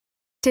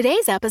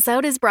Today's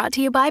episode is brought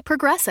to you by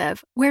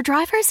Progressive, where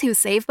drivers who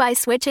save by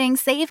switching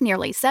save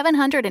nearly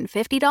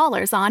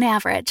 $750 on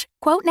average.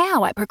 Quote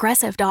now at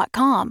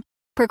Progressive.com.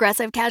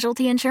 Progressive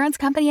Casualty Insurance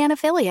Company and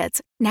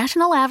Affiliates.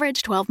 National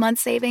average 12-month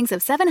savings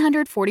of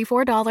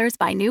 $744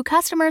 by new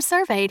customers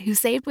surveyed who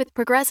saved with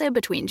Progressive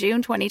between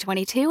June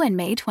 2022 and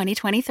May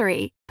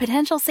 2023.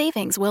 Potential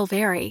savings will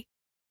vary.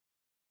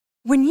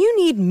 When you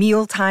need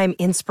mealtime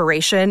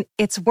inspiration,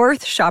 it's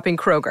worth shopping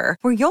Kroger,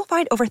 where you'll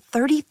find over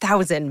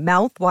 30,000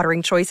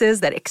 mouth-watering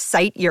choices that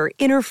excite your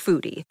inner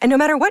foodie. And no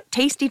matter what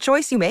tasty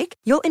choice you make,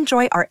 you'll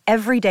enjoy our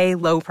everyday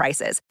low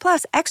prices,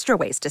 plus extra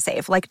ways to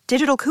save, like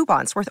digital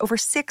coupons worth over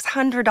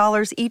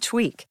 $600 each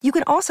week. You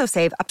can also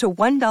save up to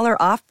 $1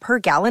 off per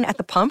gallon at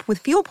the pump with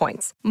fuel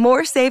points.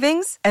 More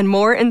savings and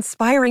more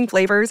inspiring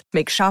flavors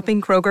make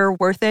shopping Kroger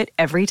worth it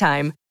every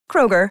time.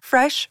 Kroger,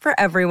 fresh for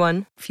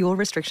everyone. Fuel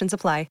restrictions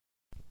apply.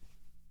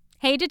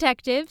 Hey,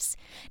 detectives.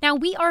 Now,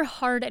 we are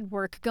hard at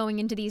work going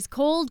into these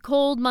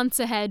cold months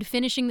ahead,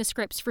 finishing the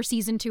scripts for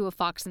Season 2 of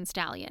Fox and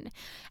Stallion.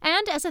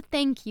 And as a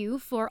thank you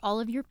for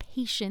all of your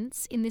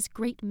patience in this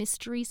great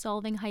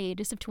mystery-solving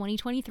hiatus of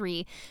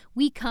 2023,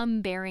 we come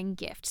bearing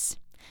gifts.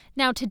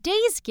 Now,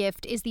 today's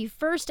gift is the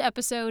first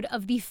episode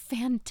of the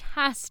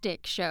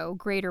fantastic show,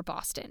 Greater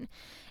Boston.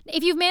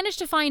 If you've managed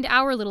to find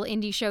our little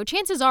indie show,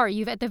 chances are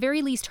you've at the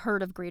very least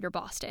heard of Greater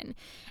Boston.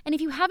 And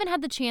if you haven't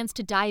had the chance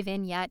to dive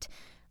in yet,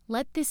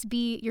 let this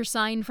be your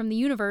sign from the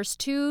universe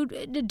to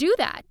do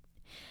that.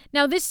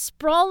 Now, this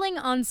sprawling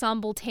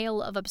ensemble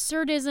tale of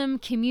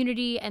absurdism,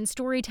 community, and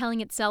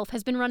storytelling itself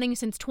has been running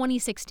since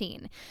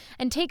 2016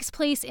 and takes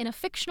place in a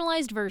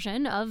fictionalized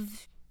version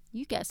of,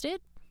 you guessed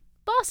it,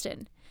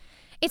 Boston.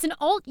 It's an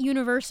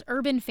alt-universe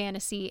urban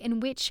fantasy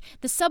in which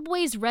the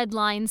subway's red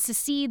line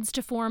secedes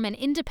to form an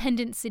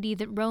independent city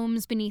that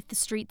roams beneath the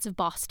streets of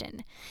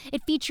Boston.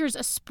 It features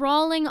a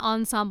sprawling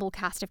ensemble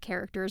cast of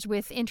characters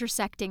with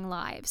intersecting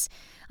lives.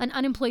 An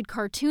unemployed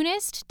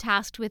cartoonist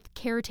tasked with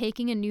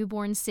caretaking a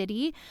newborn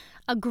city,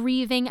 a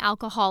grieving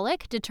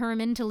alcoholic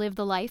determined to live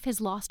the life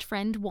his lost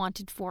friend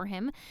wanted for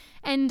him,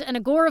 and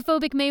an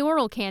agoraphobic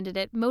mayoral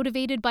candidate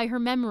motivated by her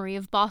memory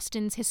of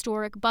Boston's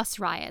historic bus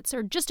riots,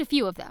 or just a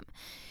few of them.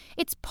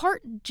 It's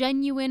part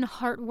genuine,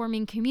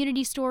 heartwarming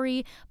community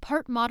story,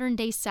 part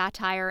modern-day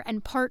satire,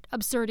 and part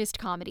absurdist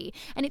comedy.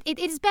 And it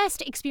is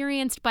best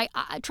experienced by,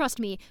 trust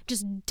me,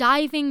 just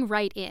diving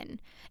right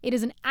in. It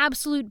is an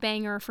absolute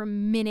banger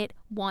from minute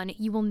one.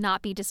 You will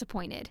not be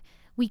disappointed.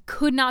 We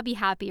could not be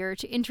happier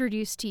to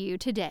introduce to you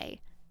today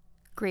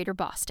Greater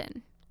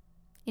Boston.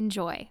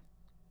 Enjoy.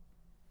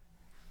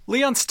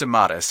 Leon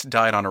Stamatis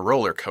died on a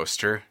roller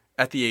coaster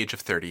at the age of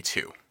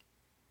 32.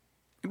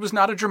 It was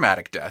not a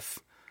dramatic death.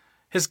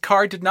 His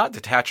car did not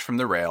detach from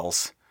the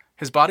rails.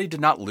 His body did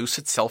not loose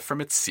itself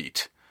from its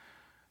seat.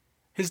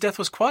 His death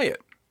was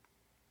quiet,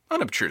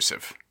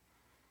 unobtrusive.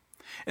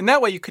 In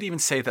that way, you could even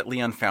say that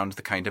Leon found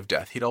the kind of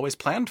death he'd always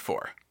planned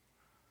for.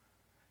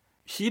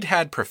 He'd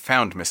had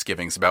profound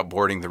misgivings about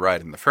boarding the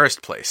ride in the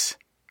first place.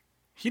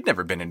 He'd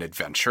never been an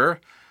adventurer,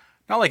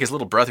 not like his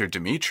little brother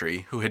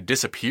Dmitri, who had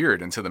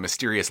disappeared into the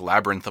mysterious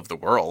labyrinth of the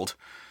world,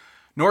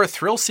 nor a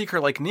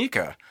thrill-seeker like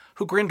Nika,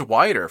 who grinned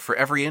wider for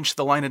every inch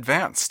the line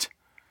advanced.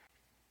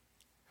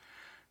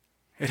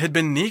 It had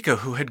been Nika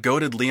who had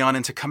goaded Leon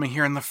into coming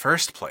here in the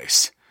first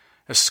place,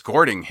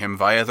 escorting him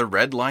via the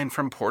red line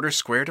from Porter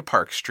Square to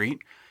Park Street,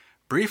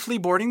 briefly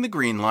boarding the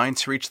green line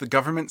to reach the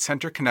government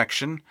center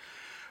connection,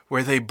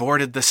 where they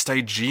boarded the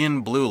Stygian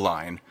blue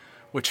line,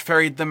 which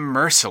ferried them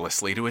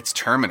mercilessly to its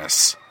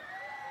terminus,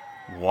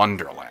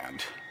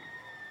 Wonderland.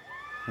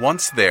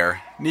 Once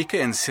there, Nika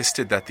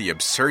insisted that the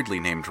absurdly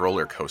named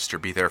roller coaster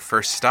be their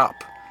first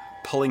stop,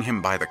 pulling him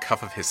by the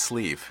cuff of his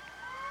sleeve.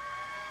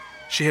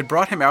 She had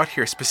brought him out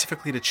here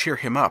specifically to cheer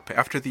him up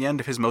after the end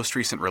of his most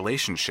recent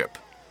relationship.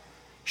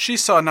 She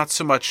saw not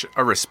so much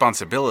a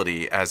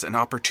responsibility as an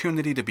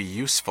opportunity to be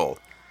useful,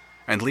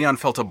 and Leon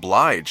felt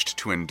obliged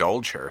to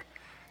indulge her,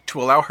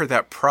 to allow her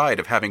that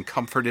pride of having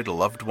comforted a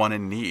loved one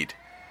in need.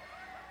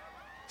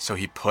 So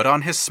he put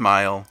on his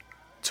smile,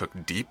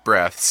 took deep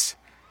breaths,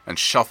 and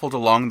shuffled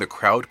along the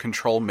crowd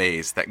control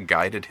maze that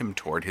guided him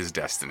toward his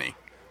destiny.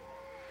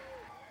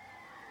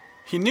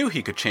 He knew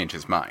he could change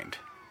his mind.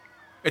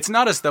 It's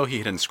not as though he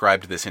had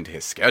inscribed this into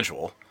his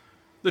schedule.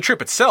 The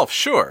trip itself,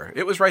 sure,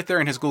 it was right there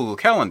in his Google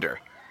Calendar.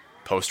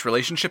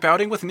 Post-relationship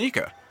outing with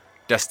Nika.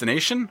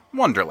 Destination,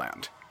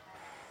 Wonderland.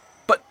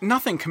 But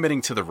nothing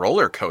committing to the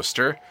roller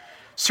coaster.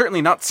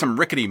 Certainly not some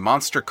rickety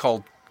monster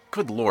called,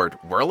 good lord,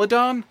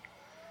 Whirlodon?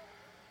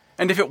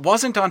 And if it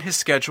wasn't on his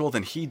schedule,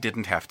 then he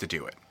didn't have to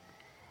do it.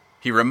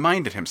 He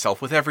reminded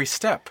himself with every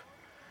step.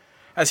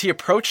 As he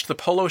approached the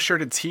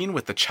polo-shirted teen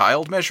with the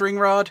child measuring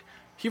rod,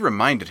 he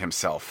reminded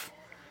himself.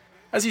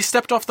 As he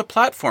stepped off the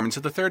platform into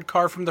the third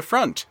car from the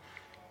front,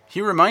 he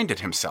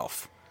reminded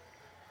himself.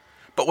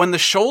 But when the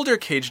shoulder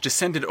cage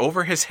descended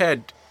over his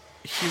head,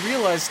 he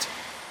realized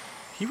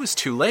he was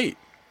too late.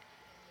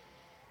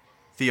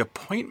 The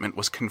appointment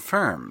was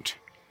confirmed.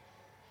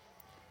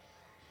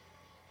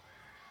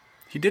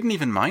 He didn't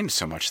even mind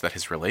so much that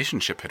his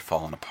relationship had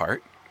fallen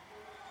apart.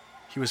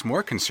 He was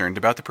more concerned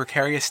about the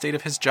precarious state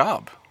of his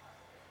job.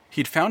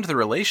 He'd found the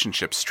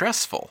relationship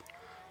stressful.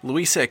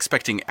 Louisa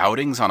expecting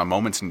outings on a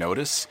moment's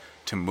notice,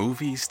 to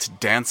movies, to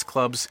dance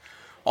clubs,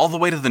 all the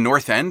way to the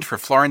North End for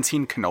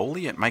Florentine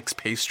cannoli at Mike's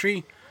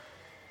Pastry.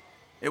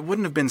 It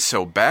wouldn't have been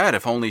so bad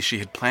if only she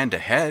had planned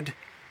ahead,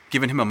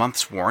 given him a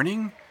month's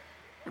warning,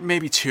 or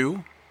maybe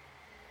 2.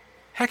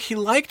 Heck, he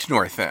liked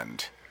North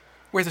End,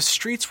 where the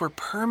streets were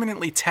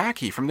permanently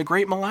tacky from the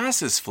Great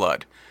Molasses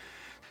Flood,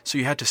 so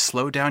you had to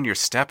slow down your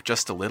step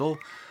just a little,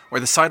 or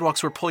the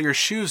sidewalks would pull your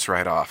shoes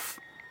right off.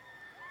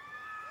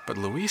 But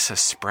Louisa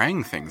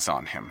sprang things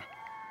on him.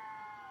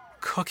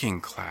 Cooking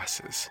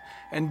classes,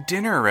 and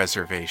dinner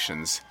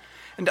reservations,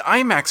 and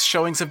IMAX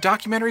showings of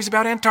documentaries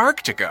about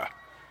Antarctica.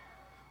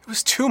 It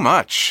was too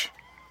much.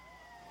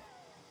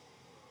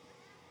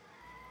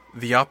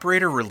 The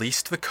operator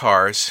released the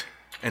cars,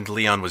 and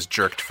Leon was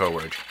jerked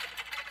forward.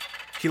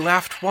 He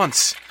laughed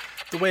once,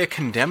 the way a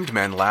condemned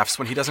man laughs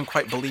when he doesn't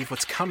quite believe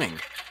what's coming.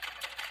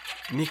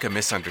 Nika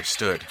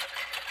misunderstood,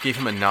 gave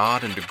him a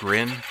nod and a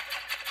grin.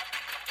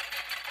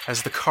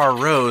 As the car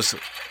rose,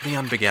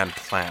 Leon began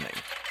planning.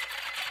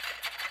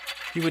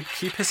 He would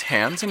keep his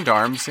hands and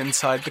arms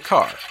inside the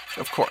car,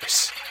 of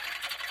course.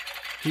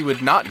 He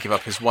would not give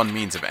up his one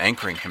means of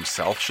anchoring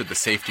himself should the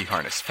safety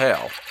harness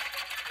fail.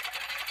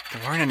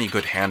 There weren't any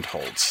good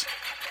handholds.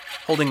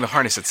 Holding the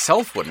harness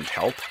itself wouldn't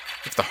help.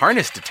 If the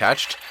harness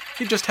detached,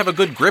 he'd just have a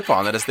good grip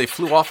on it as they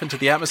flew off into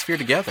the atmosphere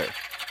together.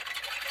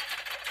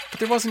 But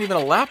there wasn't even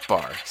a lap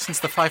bar, since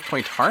the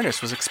 5-point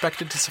harness was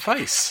expected to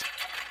suffice.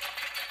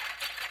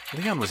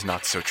 Leon was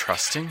not so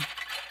trusting.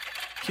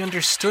 He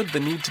understood the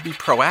need to be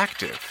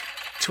proactive,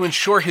 to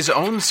ensure his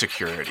own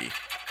security.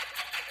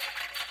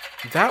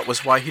 That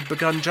was why he'd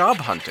begun job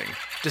hunting,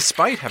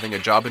 despite having a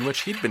job in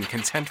which he'd been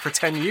content for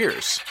 10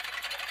 years.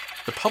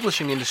 The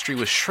publishing industry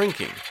was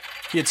shrinking.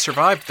 He had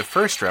survived the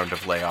first round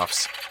of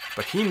layoffs,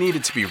 but he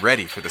needed to be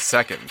ready for the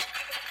second.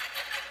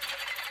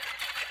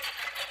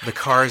 The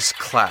cars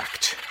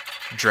clacked,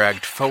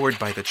 dragged forward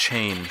by the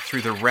chain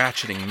through the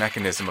ratcheting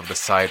mechanism of the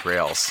side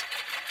rails.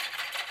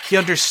 He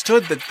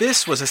understood that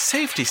this was a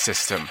safety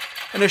system,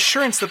 an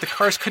assurance that the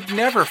cars could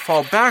never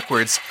fall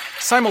backwards,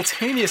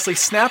 simultaneously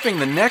snapping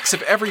the necks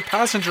of every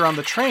passenger on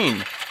the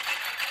train.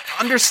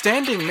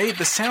 Understanding made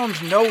the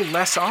sound no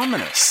less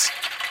ominous.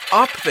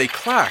 Up they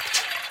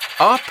clacked.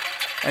 Up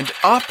and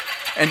up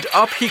and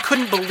up. He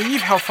couldn't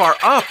believe how far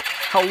up,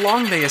 how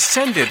long they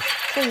ascended,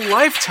 whole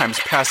lifetimes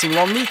passing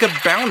while Nika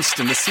bounced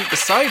in the seat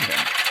beside him.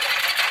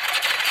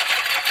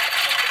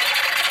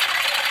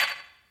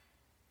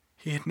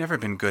 He had never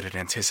been good at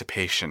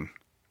anticipation.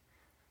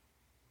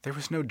 There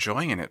was no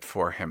joy in it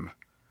for him,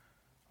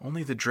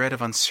 only the dread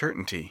of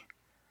uncertainty,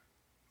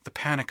 the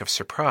panic of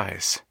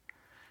surprise.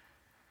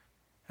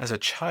 As a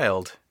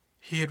child,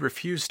 he had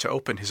refused to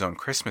open his own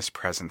Christmas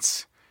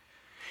presents,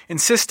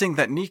 insisting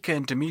that Nika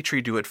and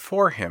Dmitri do it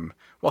for him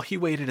while he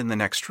waited in the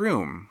next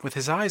room with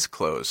his eyes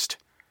closed.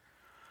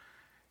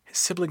 His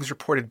siblings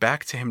reported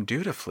back to him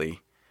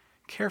dutifully,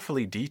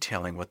 carefully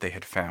detailing what they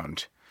had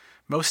found,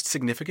 most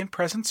significant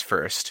presents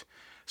first,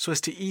 so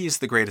as to ease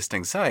the greatest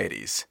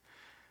anxieties,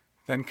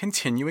 then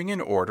continuing in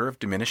order of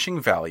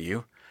diminishing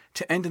value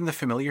to end in the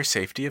familiar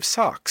safety of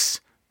socks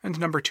and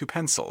No. 2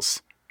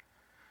 pencils.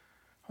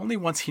 Only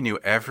once he knew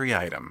every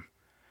item,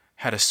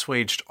 had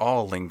assuaged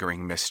all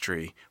lingering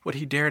mystery, would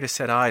he dare to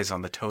set eyes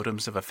on the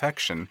totems of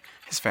affection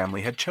his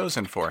family had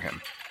chosen for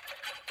him.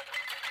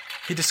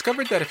 He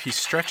discovered that if he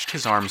stretched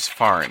his arms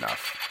far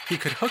enough, he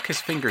could hook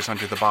his fingers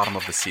under the bottom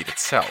of the seat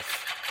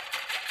itself.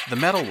 The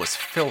metal was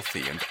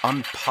filthy and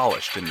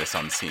unpolished in this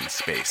unseen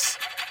space.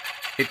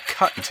 It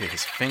cut into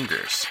his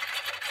fingers.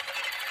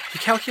 He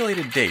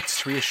calculated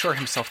dates to reassure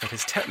himself that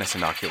his tetanus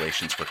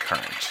inoculations were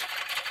current.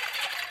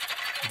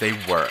 They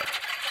were.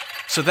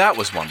 So that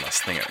was one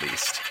less thing at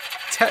least.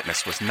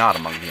 Tetanus was not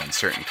among the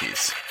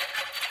uncertainties.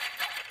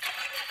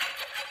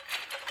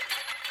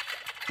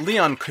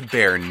 Leon could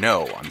bear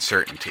no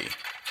uncertainty.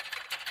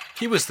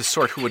 He was the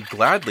sort who would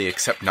gladly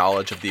accept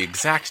knowledge of the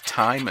exact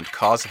time and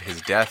cause of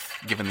his death,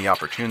 given the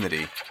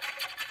opportunity.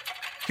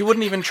 He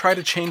wouldn't even try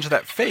to change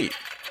that fate.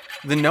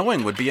 The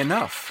knowing would be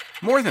enough,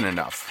 more than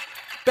enough,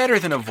 better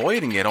than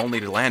avoiding it only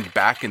to land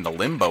back in the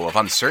limbo of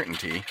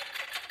uncertainty.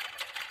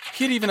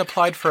 He had even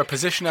applied for a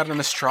position at an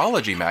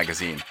astrology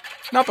magazine,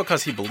 not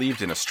because he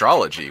believed in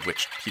astrology,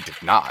 which he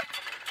did not,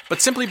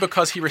 but simply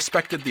because he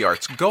respected the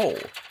art's goal,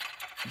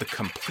 the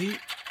complete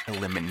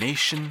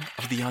elimination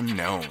of the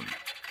unknown.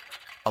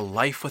 A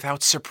life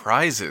without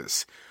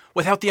surprises,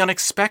 without the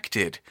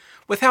unexpected,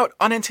 without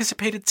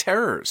unanticipated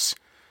terrors.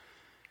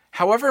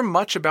 However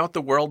much about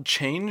the world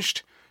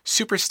changed,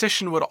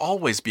 superstition would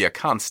always be a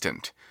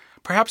constant,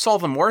 perhaps all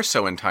the more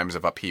so in times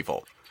of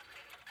upheaval.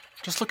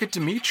 Just look at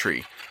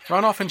Dmitri,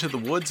 run off into the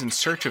woods in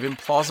search of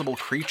implausible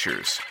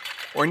creatures,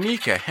 or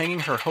Nika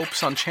hanging her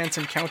hopes on chance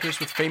encounters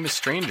with famous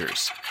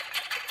strangers.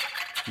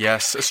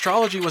 Yes,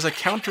 astrology was a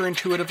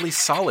counterintuitively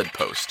solid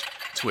post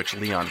to which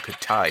Leon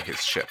could tie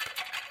his ship.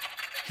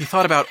 He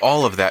thought about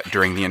all of that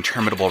during the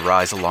interminable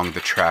rise along the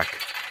track,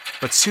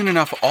 But soon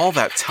enough, all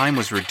that time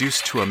was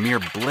reduced to a mere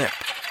blip,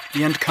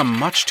 the end come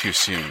much too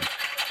soon.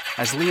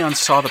 As Leon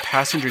saw the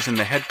passengers in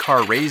the head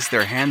car raise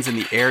their hands in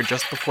the air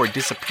just before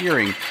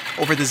disappearing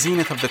over the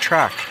zenith of the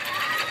track,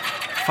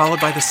 followed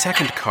by the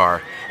second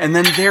car, and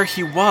then there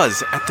he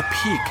was at the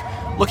peak,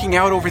 looking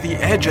out over the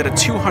edge at a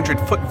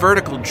 200-foot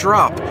vertical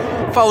drop,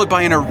 followed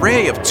by an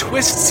array of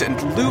twists and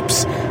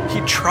loops.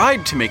 He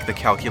tried to make the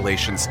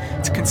calculations,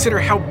 to consider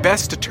how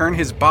best to turn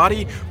his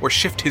body, or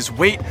shift his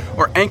weight,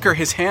 or anchor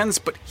his hands,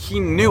 but he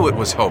knew it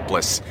was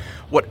hopeless.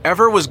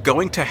 Whatever was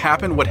going to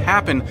happen would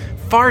happen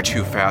far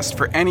too fast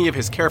for any of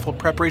his careful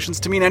preparations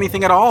to mean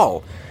anything at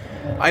all.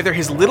 Either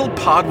his little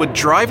pod would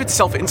drive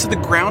itself into the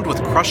ground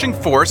with crushing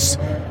force,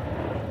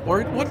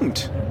 or it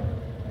wouldn't.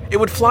 It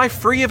would fly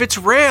free of its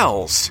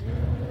rails.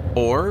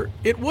 Or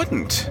it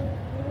wouldn't.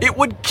 It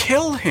would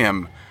kill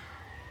him.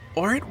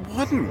 Or it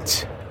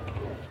wouldn't.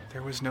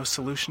 There was no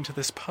solution to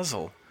this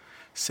puzzle,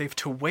 save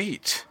to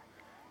wait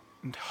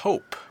and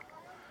hope.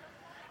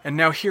 And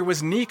now here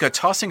was Nika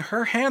tossing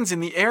her hands in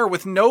the air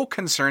with no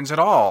concerns at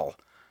all.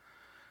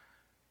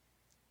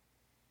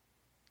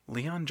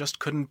 Leon just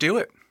couldn't do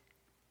it.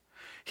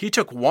 He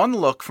took one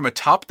look from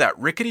atop that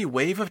rickety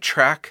wave of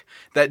track,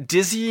 that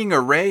dizzying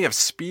array of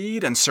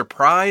speed and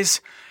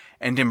surprise,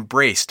 and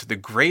embraced the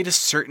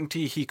greatest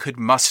certainty he could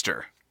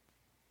muster.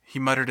 He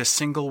muttered a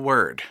single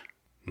word.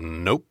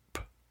 Nope.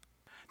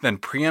 Then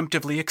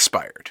preemptively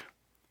expired.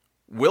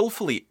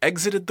 Willfully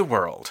exited the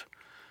world,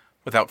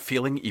 without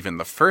feeling even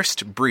the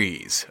first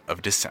breeze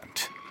of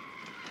dissent.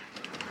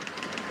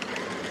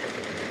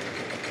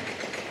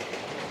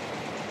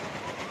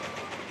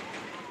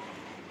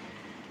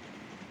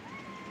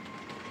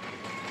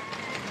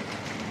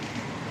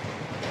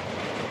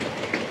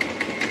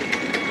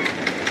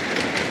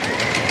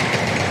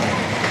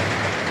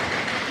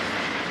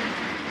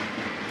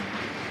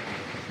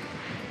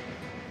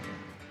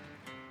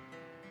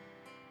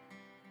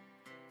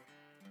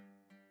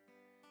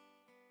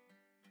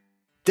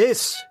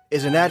 This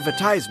is an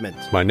advertisement.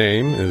 My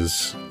name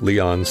is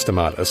Leon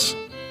Stamatis.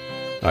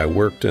 I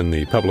worked in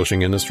the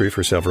publishing industry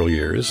for several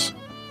years.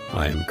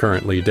 I am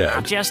currently dead.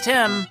 Not just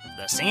him,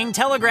 the singing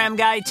telegram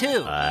guy,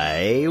 too.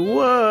 I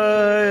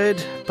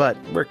would, but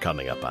we're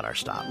coming up on our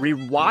stop.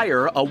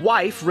 Rewire a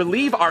wife,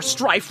 relieve our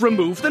strife,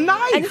 remove the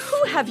knife. And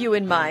who have you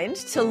in mind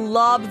to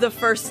lob the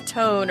first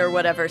tone or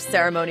whatever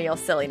ceremonial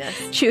silliness?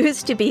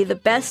 Choose to be the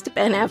best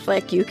Ben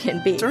Affleck you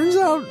can be. Turns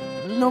out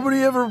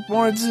nobody ever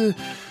wanted to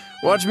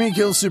watch me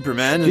kill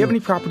Superman. Do you have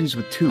any properties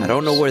with tubes? I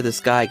don't know where this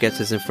guy gets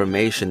his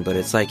information, but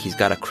it's like he's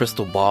got a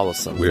crystal ball or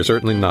something. We're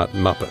certainly not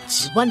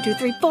Muppets. 1, 2,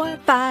 3, 4,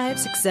 5,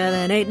 6,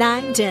 7, 8,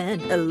 9, 10,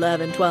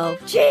 11,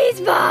 12.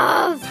 Cheese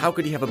balls! How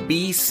could he have a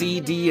B, C,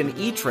 D, and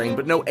E train,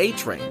 but no A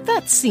train?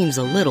 That seems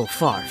a little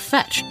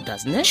far-fetched,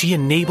 doesn't it? She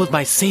enabled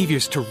my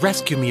saviors to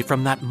rescue me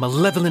from that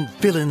malevolent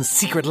villain's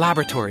secret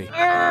laboratory.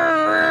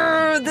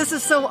 This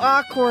is so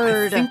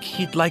awkward. I think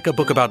he'd like a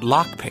book about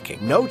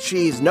lockpicking. No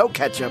cheese, no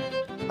ketchup.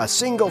 A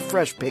single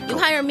fresh pickle. You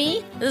hire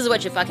me, this is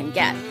what you fucking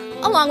get.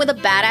 Along with a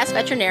badass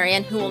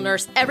veterinarian who will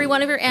nurse every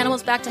one of your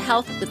animals back to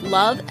health with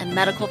love and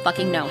medical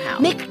fucking know-how.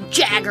 Mick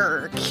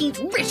Jagger, Keith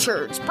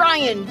Richards,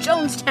 Brian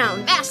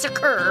Jonestown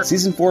Massacre.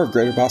 Season 4 of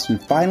Greater Boston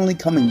finally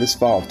coming this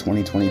fall of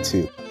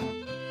 2022.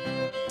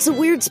 It's a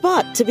weird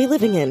spot to be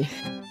living in.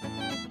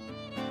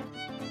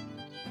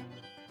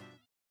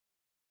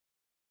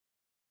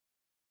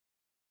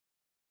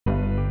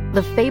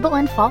 The Fable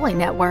and Folly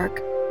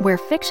Network, where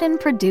fiction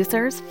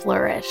producers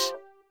flourish.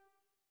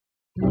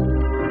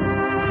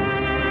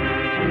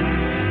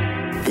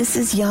 This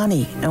is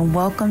Yanni, and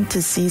welcome to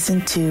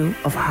Season 2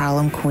 of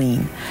Harlem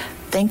Queen.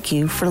 Thank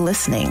you for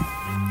listening.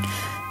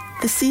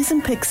 The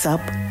season picks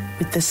up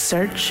with the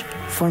search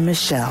for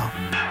Michelle.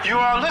 You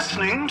are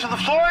listening to the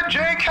Floyd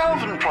J.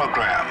 Calvin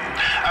program.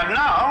 And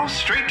now,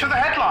 straight to the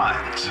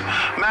headlines.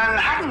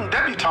 Manhattan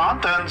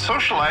debutante and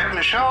socialite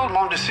Michelle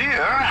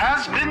Mondesir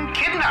has been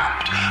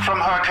kidnapped from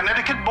her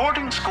Connecticut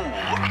boarding school.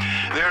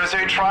 There is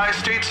a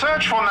tri-state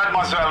search for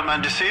Mademoiselle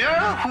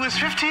Mondesir, who is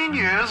 15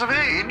 years of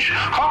age,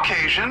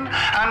 Caucasian,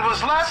 and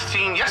was last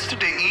seen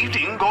yesterday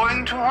evening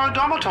going to her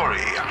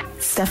dormitory.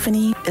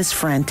 Stephanie is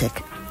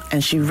frantic,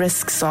 and she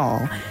risks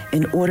all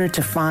in order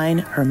to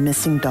find her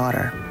missing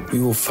daughter. We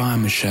will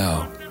find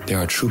Michelle. There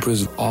are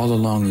troopers all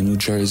along the New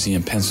Jersey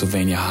and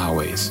Pennsylvania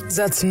highways.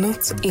 That's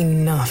not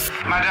enough.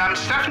 Madame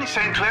Stephanie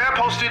St. Clair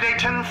posted a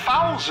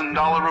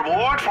 $10,000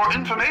 reward for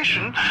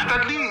information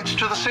that leads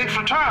to the safe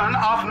return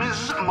of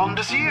Ms.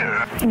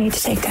 Mondesir. You need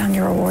to take down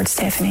your reward,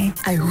 Stephanie.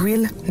 I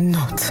will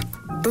not.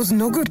 Those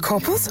no-good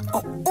couples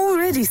are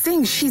already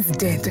saying she's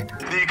dead.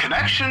 The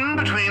connection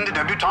between the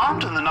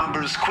debutante and the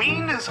numbers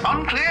queen is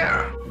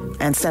unclear.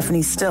 And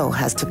Stephanie still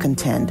has to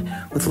contend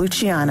with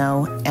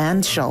Luciano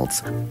and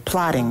Schultz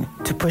plotting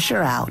to push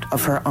her out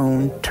of her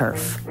own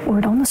turf.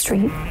 Word on the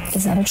street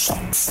is that it's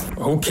Schultz.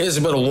 Who cares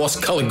about a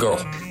lost colored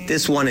girl?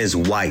 This one is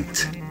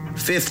white.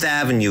 Fifth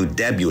Avenue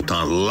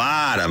debutante,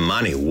 lot of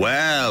money,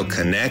 well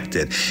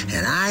connected.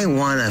 And I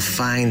want to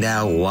find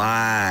out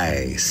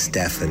why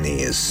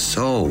Stephanie is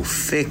so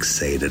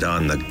fixated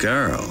on the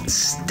girl.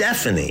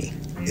 Stephanie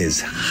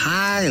is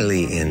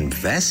highly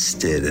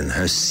invested in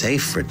her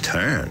safe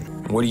return.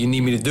 What do you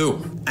need me to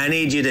do? I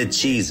need you to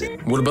cheese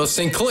it. What about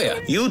St.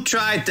 Clair? You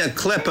tried to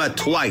clip her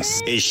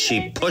twice. Is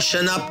she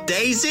pushing up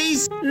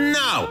daisies?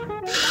 No.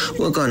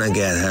 We're gonna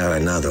get her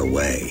another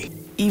way.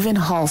 Even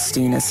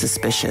Hallstein is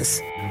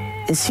suspicious.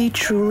 Is he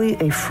truly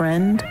a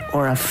friend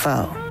or a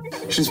foe?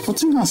 She's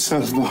putting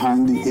herself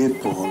behind the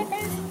eight ball.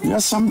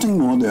 There's something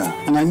more there,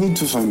 and I need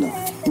to find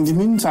out. In the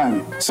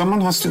meantime,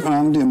 someone has to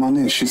earn the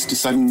money she's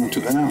deciding not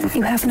to earn.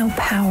 You have no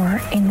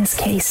power in this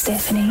case,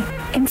 Stephanie.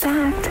 In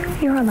fact,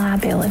 you're a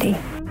liability.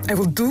 I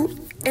will do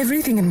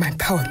everything in my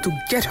power to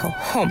get her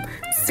home,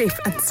 safe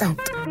and sound.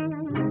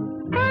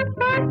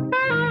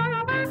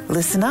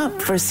 Listen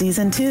up for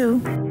Season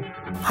 2.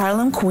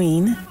 Harlem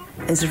Queen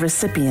is a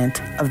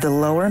recipient of the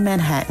Lower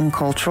Manhattan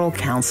Cultural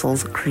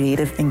Council's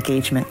Creative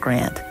Engagement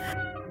Grant.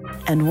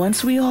 And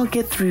once we all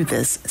get through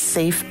this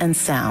safe and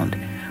sound,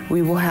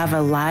 we will have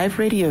a live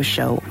radio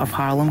show of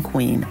Harlem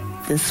Queen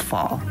this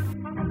fall.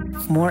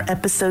 More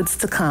episodes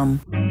to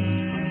come.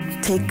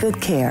 Take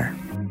good care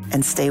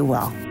and stay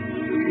well.